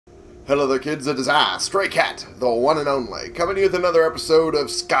Hello there kids, it is I, Stray Cat, the one and only, coming to you with another episode of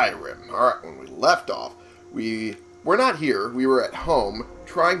Skyrim. Alright, when we left off, we were not here, we were at home,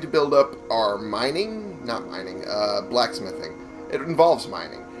 trying to build up our blacksmithing. It involves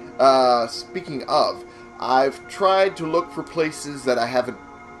mining. Speaking of, I've tried to look for places that I haven't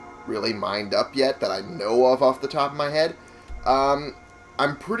really mined up yet, that I know of off the top of my head.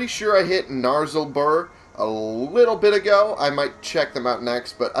 I'm pretty sure I hit Narzlbur a little bit ago. I might check them out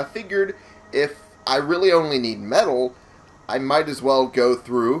next, but I figured if I really only need metal, I might as well go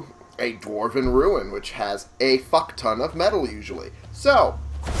through a Dwarven Ruin, which has a fuck ton of metal usually. So,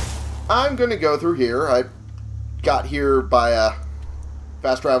 I'm going to go through here. I got here by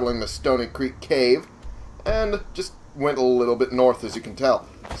fast traveling the Stony Creek Cave, and just went a little bit north, as you can tell.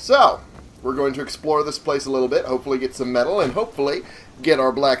 So, we're going to explore this place a little bit, hopefully get some metal, and hopefully get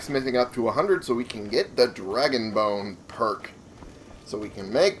our blacksmithing up to 100 so we can get the Dragon Bone perk. So we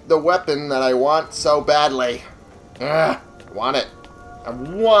can make the weapon that I want so badly. I want it. I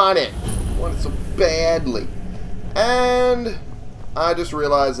want it. I want it so badly. And I just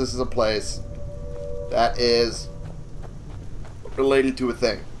realized this is a place that is related to a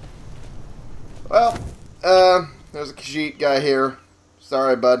thing. Well, there's a Khajiit guy here.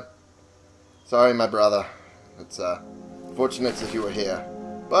 Sorry, bud. Sorry, my brother. It's fortunate that you were here.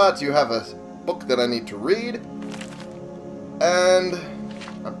 But you have a book that I need to read. And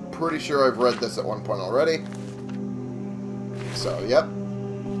I'm pretty sure I've read this at one point already. So, yep.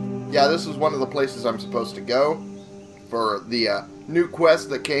 Yeah, this is one of the places I'm supposed to go for the new quest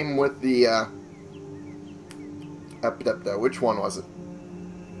that came with the which one was it?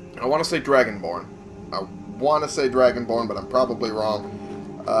 I want to say Dragonborn. I want to say Dragonborn, but I'm probably wrong.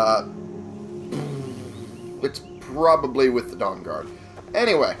 It's probably with the Dawn Guard.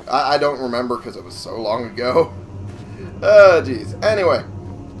 Anyway, I don't remember because it was so long ago. Oh, jeez. Anyway,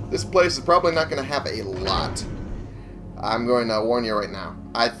 this place is probably not going to have a lot. I'm going to warn you right now.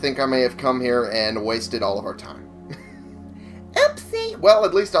 I think I may have come here and wasted all of our time. Oopsie! Well,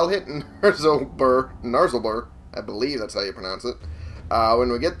 at least I'll hit Narzlbur. I believe that's how you pronounce it.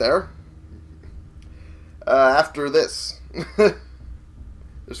 When we get there. After this.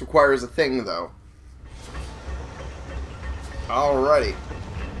 This requires a thing, though. Alrighty.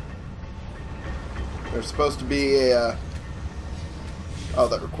 There's supposed to be a... oh,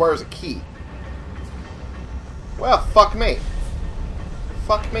 that requires a key. Well, fuck me.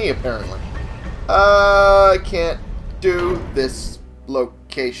 Fuck me, apparently. I can't do this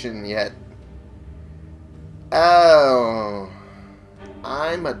location yet. Oh.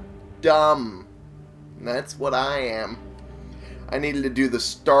 I'm a dumb. That's what I am. I needed to do the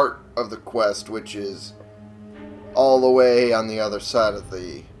start of the quest, which is all the way on the other side of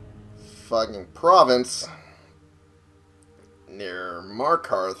the fucking province near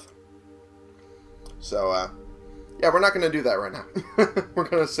Markarth. So, yeah, we're not going to do that right now. We're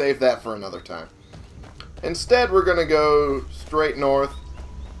going to save that for another time. Instead, we're going to go straight north.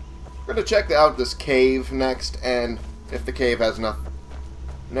 We're going to check out this cave next, and if the cave has nothing...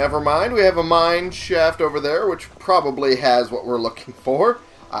 never mind, we have a mine shaft over there, which probably has what we're looking for,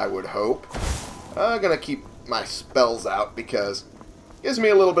 I would hope. I'm going to keep my spells out because it gives me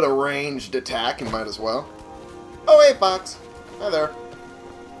a little bit of ranged attack and might as well. Oh, hey, Fox. Hi there.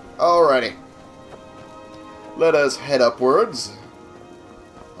 Alrighty. Let us head upwards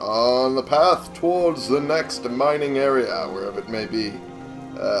on the path towards the next mining area, wherever it may be.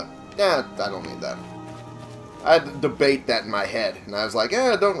 Yeah, I don't need that. I had to debate that in my head, and I was like,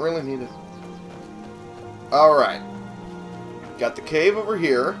 I don't really need it. Alright. Got the cave over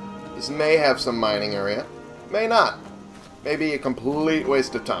here. This may have some mining area. May not. Maybe a complete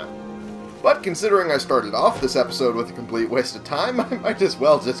waste of time. But considering I started off this episode with a complete waste of time, I might as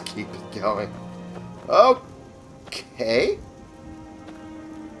well just keep it going. Okay.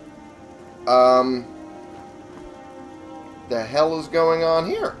 The hell is going on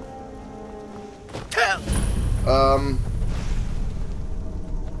here?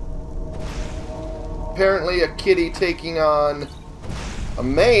 Apparently a kitty taking on a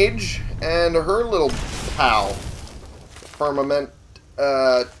mage and her little pal. Firmament.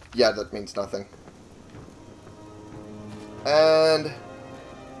 Yeah, that means nothing. And...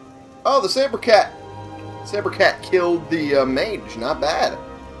 oh, the Saber Cat. Saber Cat killed the mage. Not bad.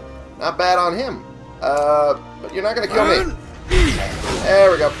 Not bad on him. But you're not going to kill me.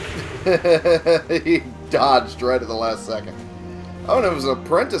 There we go. He dodged right at the last second. Oh, and it was an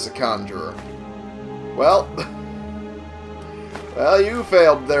apprentice, a conjurer. Well, well, you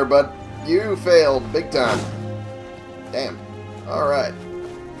failed there, bud. You failed big time. Damn. Alright.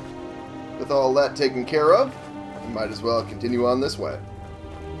 With all that taken care of, we might as well continue on this way.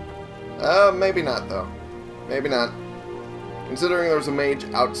 Maybe not, though. Maybe not. Considering there's a mage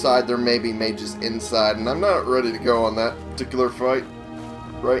outside, there may be mages inside, and I'm not ready to go on that particular fight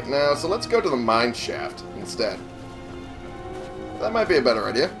right now, so let's go to the mine shaft instead. That might be a better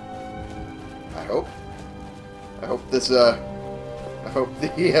idea. I hope. I hope this, I hope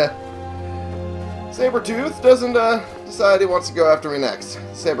the, Saber-tooth doesn't, decide he wants to go after me next.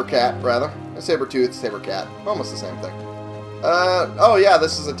 Saber-cat, rather. Saber-tooth, Saber-cat. Almost the same thing. Oh yeah,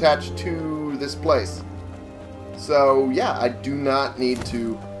 this is attached to this place. So, yeah, I do not need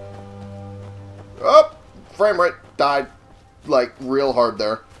to... Oh! Frame rate died, like, real hard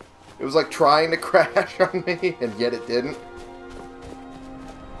there. It was like trying to crash on me, and yet it didn't.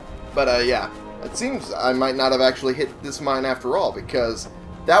 But, yeah. It seems I might not have actually hit this mine after all, because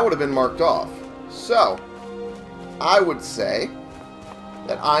that would have been marked off. So, I would say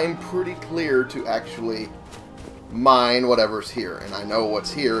that I'm pretty clear to actually mine whatever's here. And I know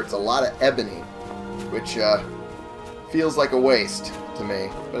what's here. It's a lot of ebony, which, feels like a waste to me.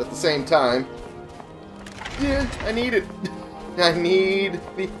 But at the same time, yeah, I need it. I need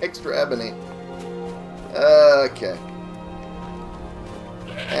the extra ebony. Okay.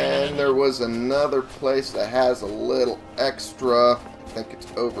 And there was another place that has a little extra. I think it's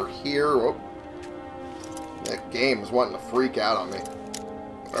over here. Whoop. That game is wanting to freak out on me.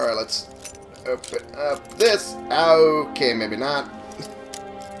 Alright, let's open up this. Okay, maybe not.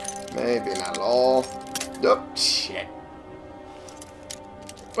 Maybe not at all. Oh, shit.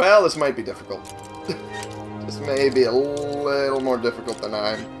 Well, this might be difficult. This may be a little more difficult than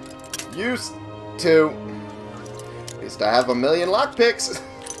I'm used to. At least I have a million lockpicks.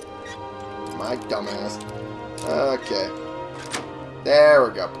 My dumbass. Okay. There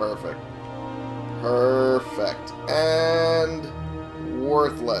we go. Perfect. Perfect. And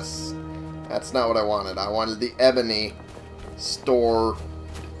worthless. That's not what I wanted. I wanted the ebony store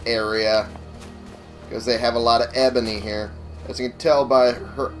area. Because they have a lot of ebony here. As you can tell by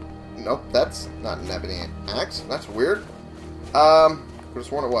her... Nope, that's not an ebony axe. That's weird. I could have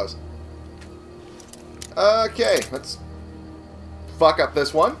sworn it was. Okay, let's fuck up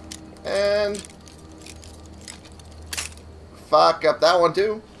this one. And fuck up that one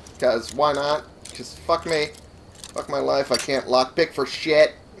too. Because why not? Because fuck me. Fuck my life. I can't lockpick for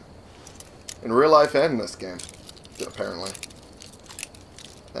shit. In real life and in this game. Apparently.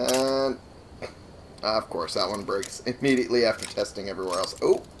 And... of course, that one breaks immediately after testing everywhere else.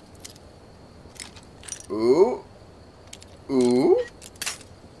 Oh. Ooh. Ooh.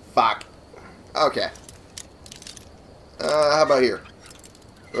 Fuck. Okay. How about here?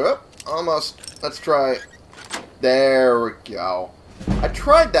 Oop. Almost. Let's try. There we go. I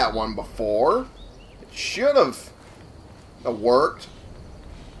tried that one before. It should have worked.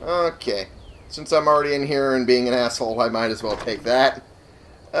 Okay. Since I'm already in here and being an asshole, I might as well take that.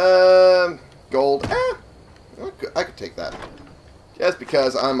 Gold. I could take that. Just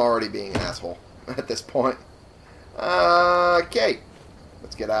because I'm already being an asshole at this point. Okay.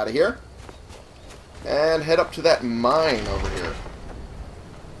 Let's get out of here. And head up to that mine over here.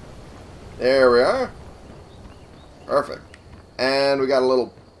 There we are. Perfect. And we got a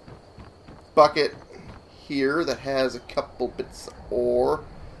little bucket here that has a couple bits of ore.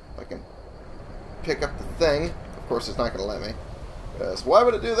 I can pick up the thing. Of course, it's not going to let me. So why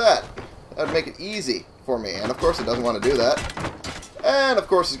would it do that? That would make it easy for me. And of course it doesn't want to do that. And of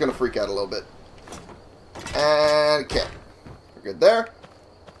course it's going to freak out a little bit. And okay. We're good there.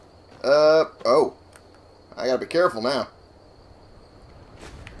 Oh. I gotta be careful now.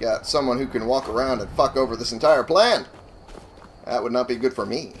 Got someone who can walk around and fuck over this entire plan. That would not be good for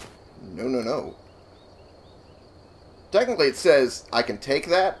me. No, no, no. Technically it says I can take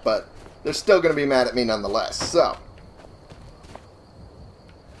that, but they're still going to be mad at me nonetheless. So.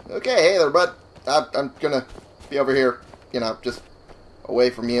 Okay, hey there, bud. I'm going to be over here, you know, just away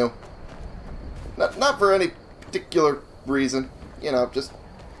from you. Not for any particular reason. You know, just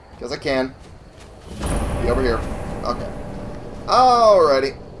because I can. Be over here. Okay.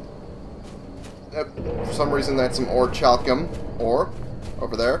 Alrighty. For some reason that's some ore chalcum ore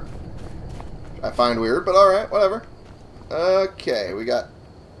over there. I find weird, but alright, whatever. Okay, we got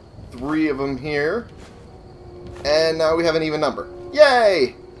 3 of them here. And now we have an even number.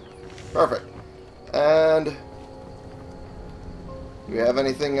 Yay! Perfect. And do we have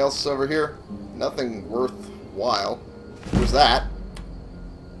anything else over here? Nothing worthwhile. There's that.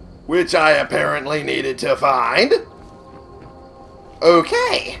 Which I apparently needed to find.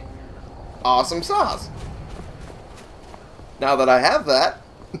 Okay. Awesome sauce. Now that I have that,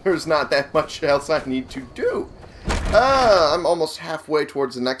 there's not that much else I need to do. I'm almost halfway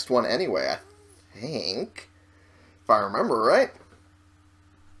towards the next one anyway, I think. If I remember right.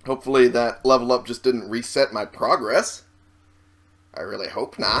 Hopefully that level up just didn't reset my progress. I really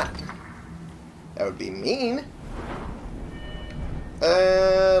hope not. That would be mean.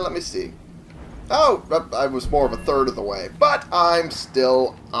 Let me see. Oh, I was more of a third of the way, but I'm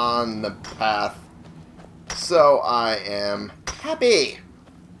still on the path. So I am happy.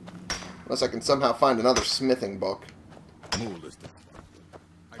 Unless I can somehow find another smithing book.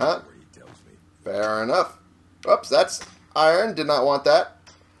 Huh? Fair enough. Oops, that's iron. Did not want that.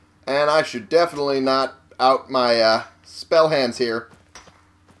 And I should definitely not out my spell hands here.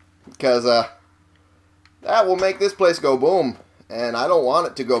 Because that will make this place go boom. And I don't want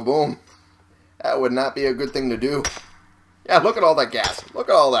it to go boom. That would not be a good thing to do. Yeah, look at all that gas. Look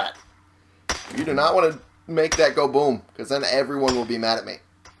at all that. You do not want to make that go boom. Because then everyone will be mad at me.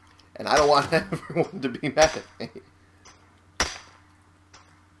 And I don't want everyone to be mad at me.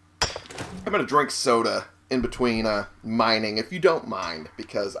 I'm going to drink soda in between mining, if you don't mind,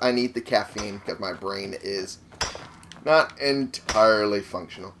 because I need the caffeine, because my brain is not entirely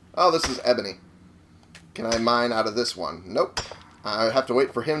functional. Oh, this is ebony. Can I mine out of this one? Nope. I have to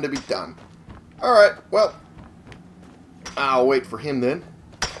wait for him to be done. Alright, well, I'll wait for him then.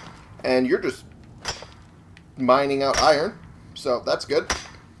 And you're just mining out iron, so that's good,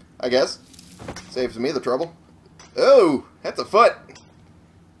 I guess. Saves me the trouble. Oh, that's a foot.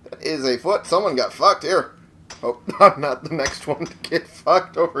 That is a foot. Someone got fucked here. Oh, I'm not the next one to get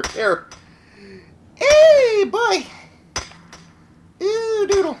fucked over here. Hey, boy. Ew,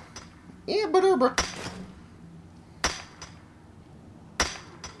 doodle. Yeah, but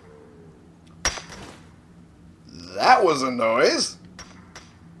that was a noise.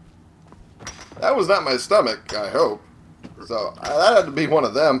 That was not my stomach, I hope. So, that had to be one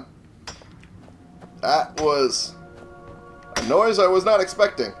of them. That was a noise I was not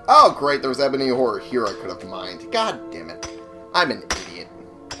expecting. Oh, great, there was ebony ore here I could have mined. God damn it. I'm an idiot.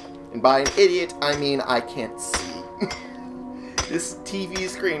 And by an idiot, I mean I can't see. This TV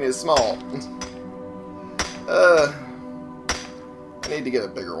screen is small. I need to get a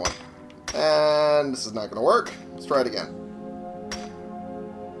bigger one. And this is not going to work. Let's try it again.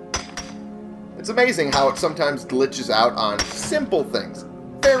 It's amazing how it sometimes glitches out on simple things.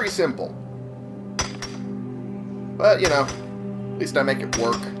 Very simple. But, you know, at least I make it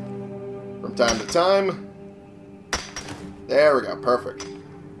work from time to time. There we go. Perfect.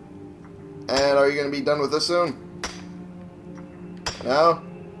 And are you going to be done with this soon? No?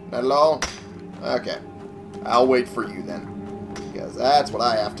 Not at all? Okay. I'll wait for you then. Because that's what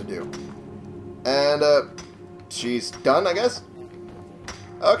I have to do. And, she's done, I guess?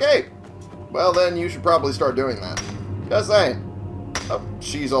 Okay. Well, then you should probably start doing that. Just saying. Oh,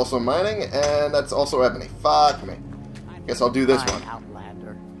 she's also mining, and that's also ebony. Fuck me. Guess I'll do this one.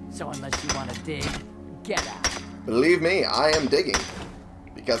 Outlander. So unless you want to dig, get out. Believe me, I am digging.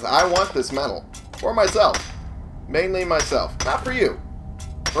 Because I want this metal. For myself. Mainly myself. Not for you.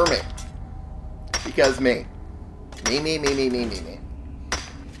 For me. Because me. Me.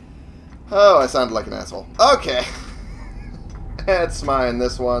 Oh, I sounded like an asshole. Okay. Let's mine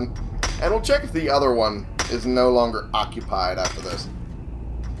this one. And we'll check if the other one is no longer occupied after this.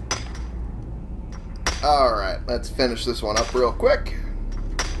 Alright, let's finish this one up real quick.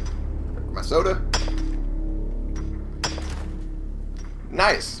 My soda.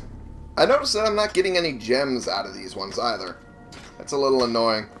 Nice. I noticed that I'm not getting any gems out of these ones either. That's a little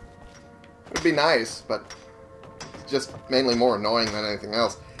annoying. It would be nice, but it's just mainly more annoying than anything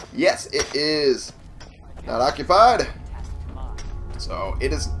else. Yes, it is not occupied. So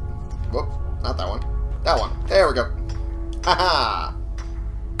it is... Whoop, not that one. That one. There we go. Haha!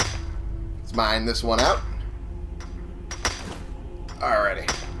 Let's mine this one out. Alrighty.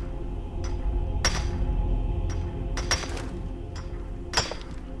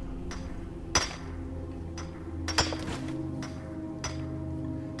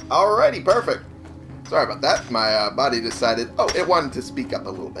 Alrighty, perfect. Sorry about that. My body decided... Oh, it wanted to speak up a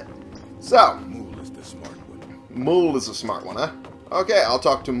little bit. So. Mool is the smart one. Mool is a smart one, huh? Okay, I'll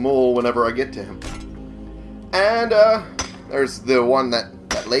talk to Mool whenever I get to him. And, there's the one that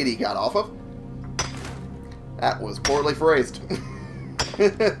lady got off of. That was poorly phrased.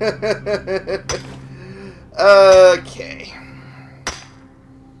 Okay.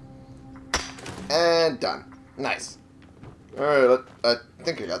 And done. Nice. Alright, I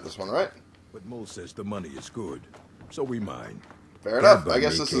think I got this one right. But Mool says the money is good, so we mine. Fair enough. Dad I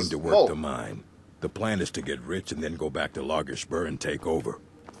guess me this came is to work Mool. the mine. The plan is to get rich and then go back to Lagerspur and take over.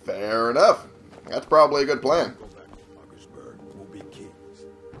 Fair enough. That's probably a good plan. Go back to Lagerspur, we'll be kings.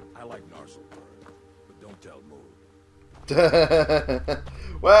 I like Narselburg, but don't tell Mool.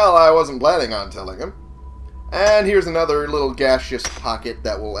 Well, I wasn't planning on telling him. And here's another little gaseous pocket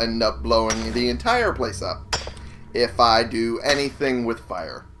that will end up blowing the entire place up if I do anything with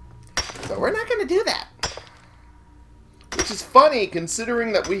fire. So we're not going to do that. Which is funny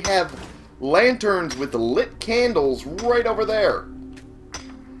considering that we have lanterns with lit candles right over there.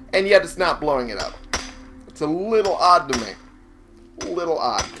 And yet it's not blowing it up. It's a little odd to me. A little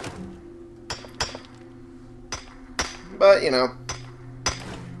odd. But, you know,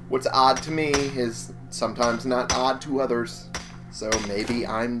 what's odd to me is sometimes not odd to others. So maybe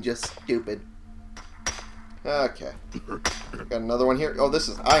I'm just stupid. Okay. Got another one here. Oh, this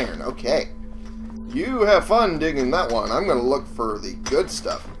is iron. Okay. You have fun digging that one. I'm going to look for the good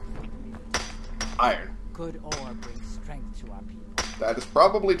stuff. Iron. Good ore brings strength to our people. That is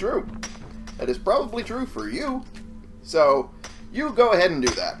probably true. That is probably true for you. So, you go ahead and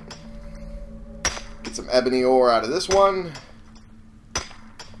do that. Get some ebony ore out of this one.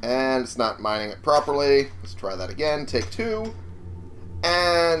 And it's not mining it properly. Let's try that again. Take 2.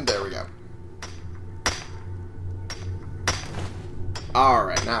 And there we go.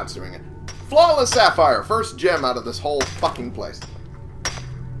 Alright, now it's doing it. Flawless sapphire. First gem out of this whole fucking place.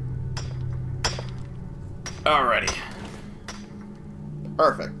 Alrighty.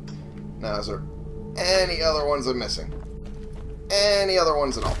 Perfect. Now, is there any other ones I'm missing? Any other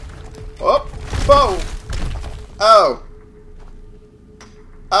ones at all? Oh! Whoa! Oh!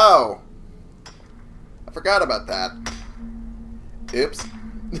 Oh! I forgot about that. Oops.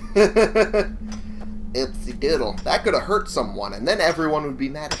 Oopsie doodle. That could have hurt someone, and then everyone would be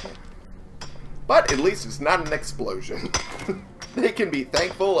mad at me. But at least it's not an explosion. They can be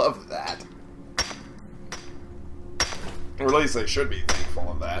thankful of that. Or at least they should be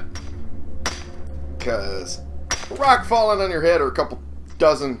thankful of that. Because a rock falling on your head, or a couple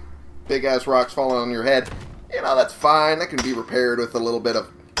dozen big-ass rocks falling on your head, you know, that's fine. That can be repaired with a little bit of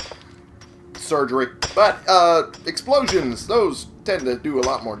surgery. But explosions, those tend to do a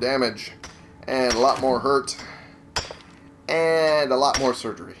lot more damage, and a lot more hurt, and a lot more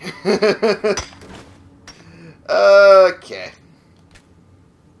surgery. Okay.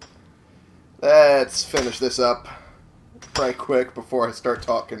 Let's finish this up right quick before I start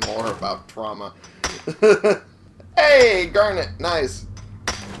talking more about trauma. Hey, garnet, nice.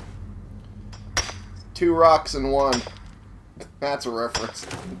 2 rocks in 1. That's a reference.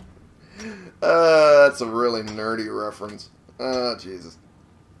 That's a really nerdy reference. Oh, Jesus.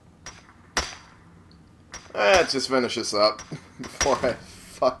 Let's just finish this up before I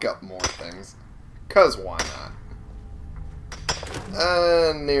fuck up more things. 'Cause why not?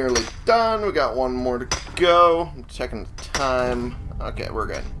 Nearly done. We got one more to go. I'm checking the time. Okay, we're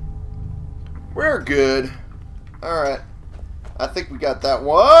good. We're good. Alright. I think we got that.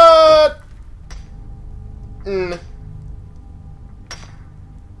 What? I'm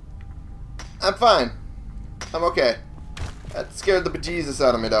fine. I'm okay. That scared the bejesus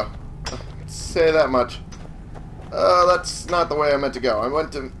out of me, though. Say that much. That's not the way I meant to go. I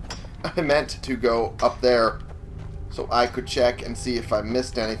meant to go up there so I could check and see if I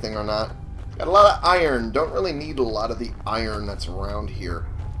missed anything or not. Got a lot of iron. Don't really need a lot of the iron that's around here.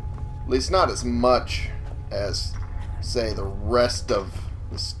 At least not as much as, say, the rest of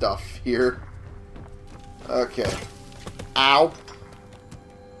the stuff here. Okay. Ow.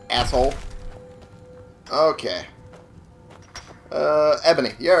 Asshole. Okay.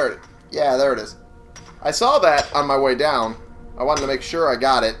 Ebony. Yeah, there it is. I saw that on my way down. I wanted to make sure I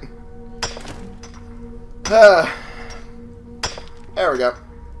got it. There we go.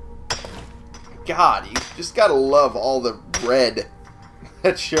 God, you just gotta love all the red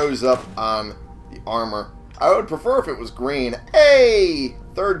that shows up on the armor. I would prefer if it was green. Hey!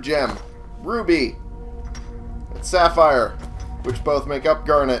 3rd gem. Ruby. It's sapphire, which both make up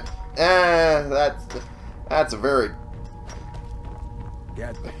garnet. That's a very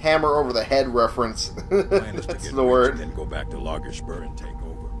hammer over the head reference. That's the word. And then go back to Lagerspur and take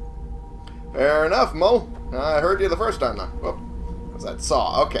over. Fair enough, Mo. I heard you the first time now. Whoop. What's that?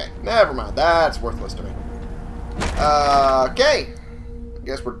 Saw. Okay. Never mind. That's worthless to me. Okay. I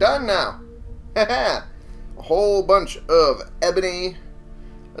guess we're done now. A whole bunch of ebony.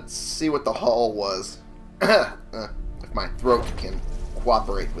 Let's see what the haul was. If my throat can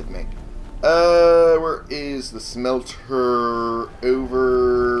cooperate with me. Where is the smelter?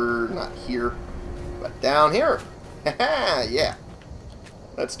 Over, not here, but down here. Yeah.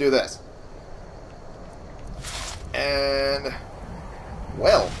 Let's do this. And,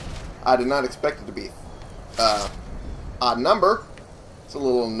 well, I did not expect it to be odd number. It's a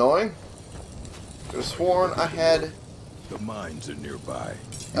little annoying. Could have sworn I had The mines are nearby.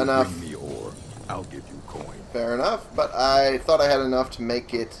 enough. Bring me ore, I'll give you coin. Fair enough, but I thought I had enough to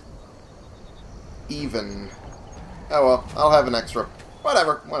make it even Oh well, I'll have an extra.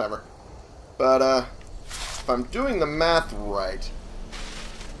 Whatever, whatever. But, if I'm doing the math right,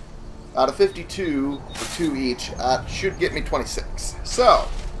 out of 52 for 2 each, should get me 26. So,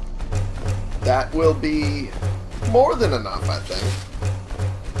 that will be more than enough, I think,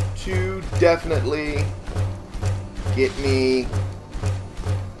 to definitely get me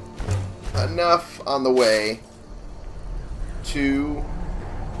enough on the way to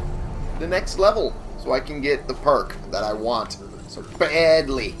the next level so I can get the perk that I want so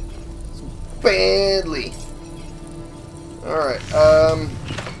badly. So badly. Alright, yeah,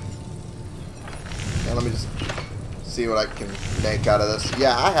 let me just see what I can make out of this.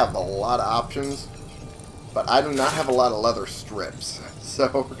 Yeah, I have a lot of options, but I do not have a lot of leather strips. So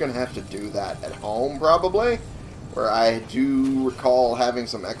we're going to have to do that at home, probably, where I do recall having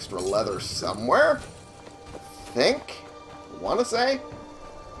some extra leather somewhere. I think. Want to say?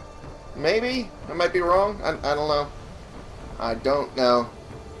 Maybe? I might be wrong. I don't know. I don't know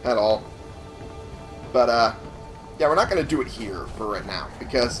at all. But, yeah, we're not going to do it here for right now,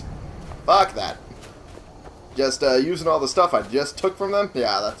 because fuck that. Just using all the stuff I just took from them?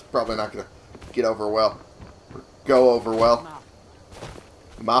 Yeah, that's probably not going to get over well. Or go over well.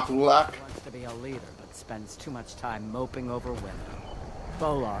 Mahulak. Wants to be a leader, but spends too much time moping over women.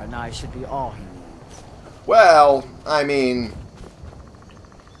 Bolar and I should be all he needs. Well, I mean,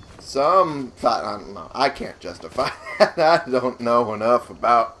 I don't know. I can't justify that. I don't know enough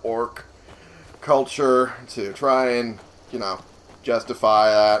about orc culture to try and, you know,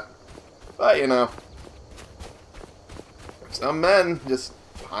 justify that. But, you know, some men just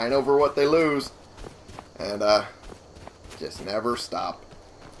pine over what they lose. And, just never stop.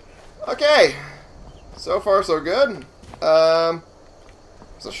 Okay. So far, so good.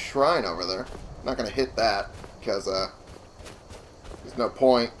 There's a shrine over there. I'm not going to hit that, because, there's no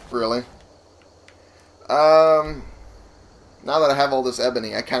point, really. Now that I have all this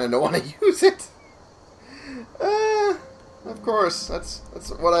ebony, I kind of don't want to use it. Of course, that's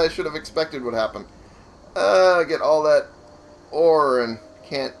what I should have expected would happen. Get all that ore and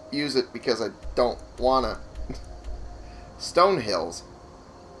can't use it because I don't want to. Stone Hills.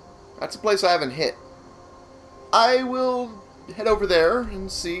 That's a place I haven't hit. I will head over there and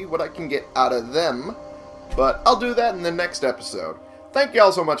see what I can get out of them. But I'll do that in the next episode. Thank you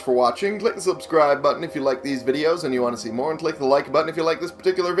all so much for watching. Click the subscribe button if you like these videos and you want to see more, and click the like button if you like this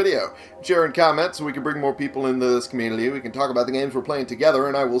particular video. Share and comment so we can bring more people into this community. We can talk about the games we're playing together,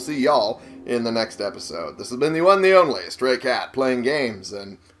 and I will see y'all in the next episode. This has been the one, the only Stray Cat, playing games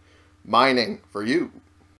and mining for you.